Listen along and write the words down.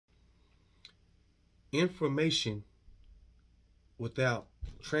Information without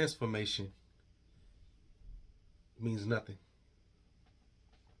transformation means nothing.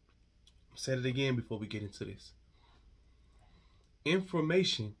 I'll say it again before we get into this.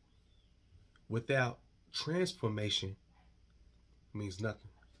 Information without transformation means nothing.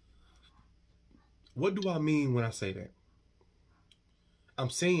 What do I mean when I say that? I'm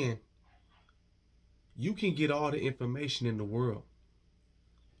saying you can get all the information in the world.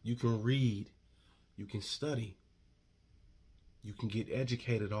 You can read, you can study, you can get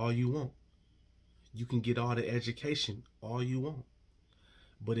educated all you want. You can get all the education all you want.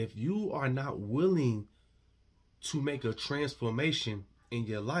 But if you are not willing to make a transformation in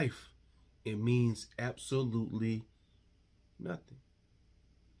your life, it means absolutely nothing.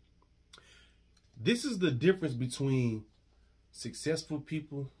 This is the difference between successful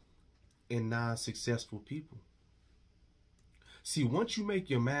people and non-successful people. See, once you make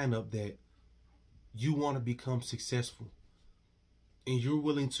your mind up that you want to become successful and you're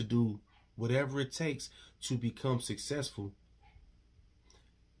willing to do whatever it takes to become successful,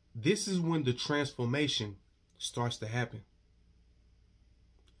 this is when the transformation starts to happen.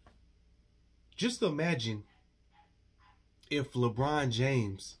 Just imagine if LeBron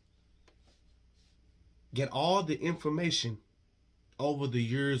James get all the information over the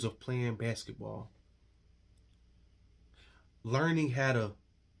years of playing basketball, learning how to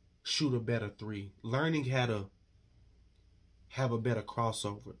shoot a better three, learning how to have a better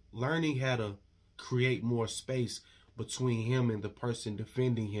crossover, learning how to create more space between him and the person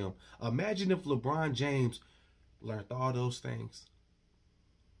defending him. Imagine if LeBron James learned all those things,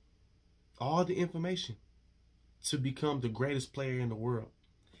 all the information to become the greatest player in the world.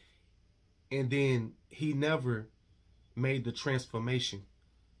 And then he never made the transformation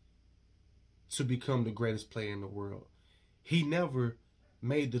to become the greatest player in the world. He never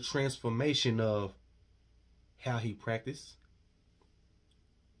made the transformation of how he practiced,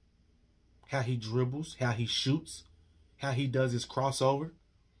 how he dribbles, how he shoots, how he does his crossover,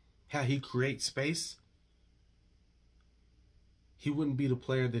 how he creates space. He wouldn't be the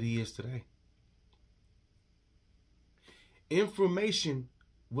player that he is today. Information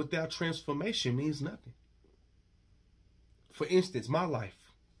without transformation means nothing. For instance, my life.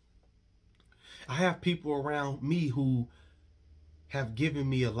 I have people around me who have given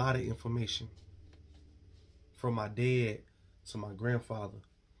me a lot of information. From my dad to my grandfather,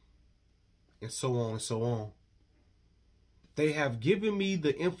 and so on and so on. They have given me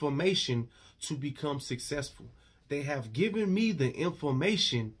the information to become successful. They have given me the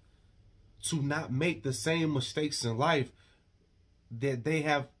information to not make the same mistakes in life that they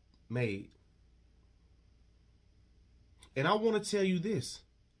have made. And I want to tell you this.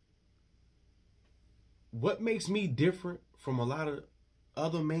 What makes me different from a lot of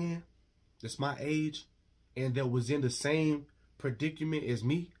other men that's my age and that was in the same predicament as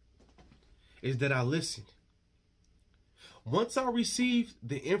me is that I listened. Once I received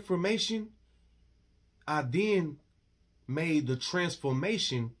the information, I then made the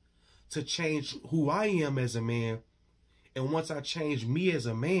transformation to change who I am as a man. And once I changed me as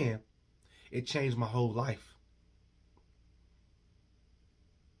a man, it changed my whole life.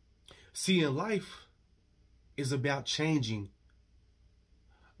 See, in life is about changing.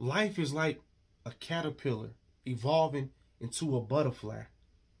 Life is like a caterpillar evolving into a butterfly.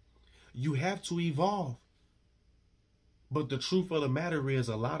 You have to evolve. But the truth of the matter is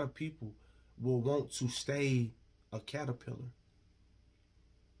a lot of people will want to stay a caterpillar.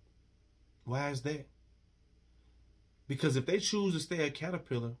 Why is that? Because if they choose to stay a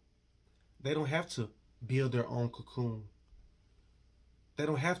caterpillar, they don't have to build their own cocoon. They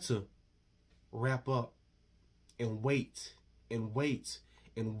don't have to wrap up and wait and wait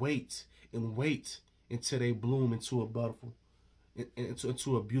and wait and wait until they bloom into a butterfly,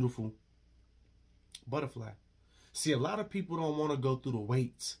 into a beautiful butterfly. See, a lot of people don't want to go through the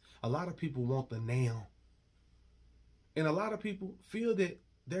wait. A lot of people want the now. And a lot of people feel that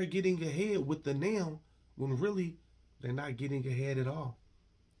they're getting ahead with the now when really they're not getting ahead at all.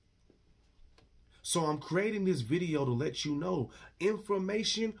 So I'm creating this video to let you know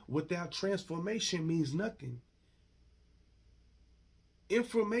information without transformation means nothing.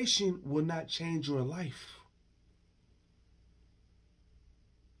 Information will not change your life.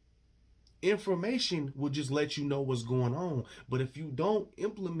 Information will just let you know what's going on. But if you don't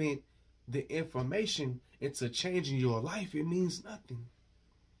implement the information into changing your life, it means nothing.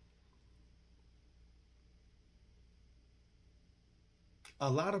 A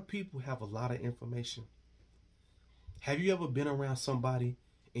lot of people have a lot of information. Have you ever been around somebody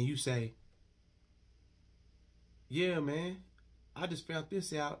and you say, yeah, man, I just found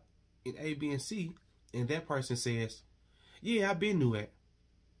this out in A, B, and C, And that person says, yeah, I've been knew that.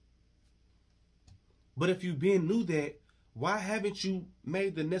 But if you've been knew that, why haven't you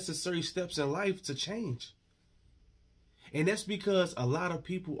made the necessary steps in life to change? And that's because a lot of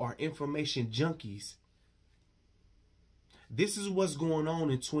people are information junkies. This is what's going on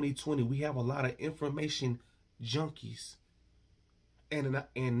in 2020. We have a lot of information junkies.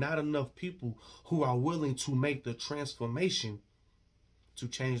 And not enough people who are willing to make the transformation to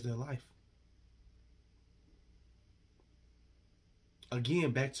change their life.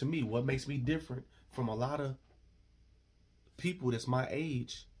 Again, back to me, what makes me different from a lot of people that's my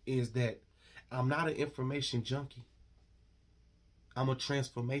age is that I'm not an information junkie. I'm a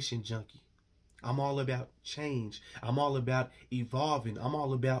transformation junkie. I'm all about change. I'm all about evolving. I'm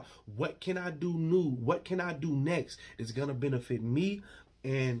all about what can I do new? What can I do next that's going to benefit me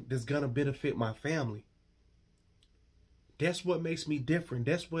and that's going to benefit my family? That's what makes me different.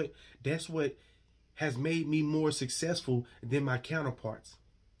 That's what has made me more successful than my counterparts.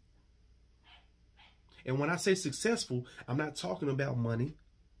 And when I say successful, I'm not talking about money.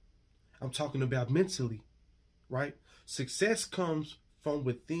 I'm talking about mentally, right? Success comes from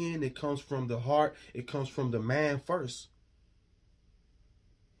within. It comes from the heart. It comes from the mind first.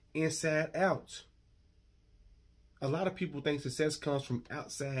 Inside out. A lot of people think success comes from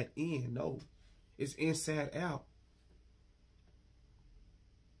outside in. No, it's inside out.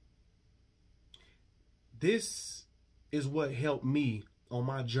 This is what helped me on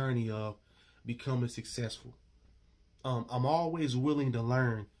my journey of becoming successful. I'm always willing to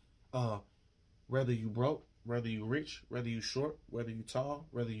learn, whether you broke, whether you rich, whether you short, whether you tall,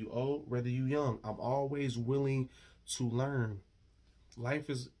 whether you old, whether you young. I'm always willing to learn. Life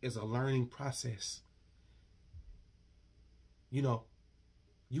is a learning process. You know,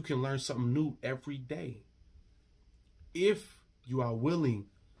 you can learn something new every day if you are willing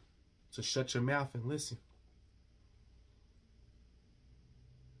to shut your mouth and listen.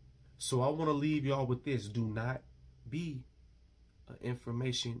 So I want to leave y'all with this. Do not be an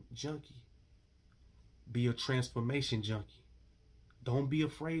information junkie. Be a transformation junkie. Don't be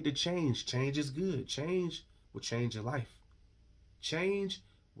afraid to change. Change is good. Change will change your life. Change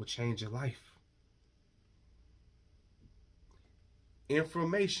will change your life.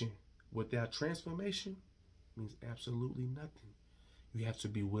 Information without transformation means absolutely nothing. You have to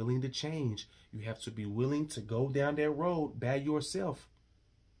be willing to change. You have to be willing to go down that road by yourself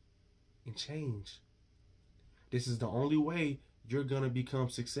and change. This is the only way you're going to become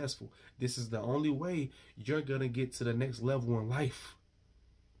successful. This is the only way you're going to get to the next level in life.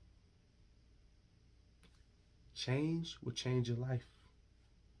 Change will change your life.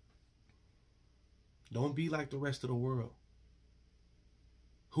 Don't be like the rest of the world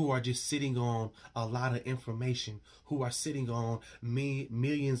who are just sitting on a lot of information, who are sitting on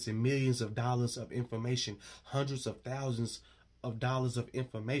millions and millions of dollars of information, hundreds of thousands of dollars of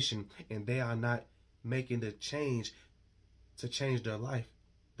information, and they are not making the change to change their life.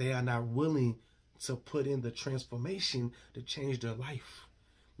 They are not willing to put in the transformation to change their life.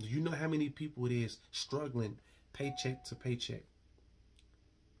 Do you know how many people it is struggling paycheck to paycheck,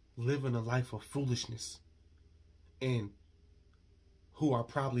 living a life of foolishness, and who are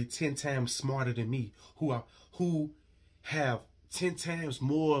probably 10 times smarter than me, who have 10 times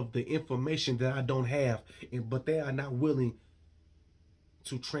more of the information that I don't have, but they are not willing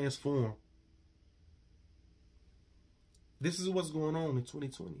to transform. This is what's going on in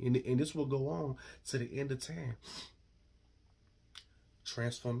 2020, and this will go on to the end of time.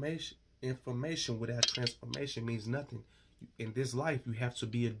 Transformation, information without transformation means nothing. In this life, you have to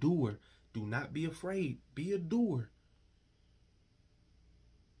be a doer. Do not be afraid. Be a doer.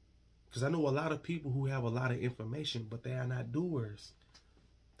 Because I know a lot of people who have a lot of information, but they are not doers.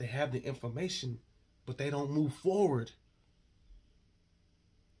 They have the information, but they don't move forward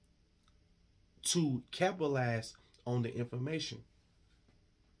to capitalize on the information.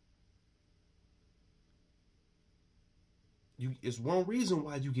 It's one reason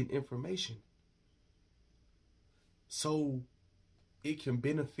why you get information, so it can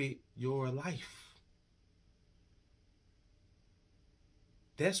benefit your life.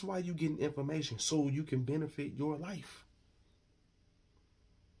 That's why you get information, so you can benefit your life.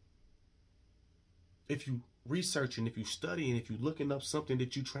 If you researching, if you studying, if you looking up something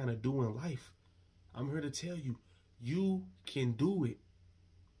that you're trying to do in life, I'm here to tell you, you can do it.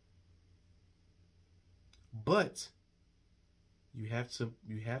 But you have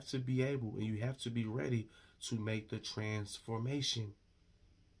to be able, and you have to be ready to make the transformation.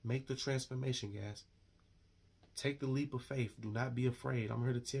 Make the transformation, guys. Take the leap of faith. Do not be afraid. I'm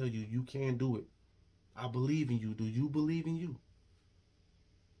here to tell you, you can do it. I believe in you. Do you believe in you?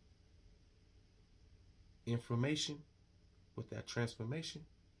 information without transformation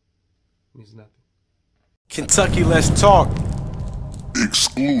means nothing. Kentucky, let's talk.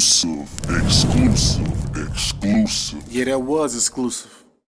 Exclusive. Yeah, that was exclusive.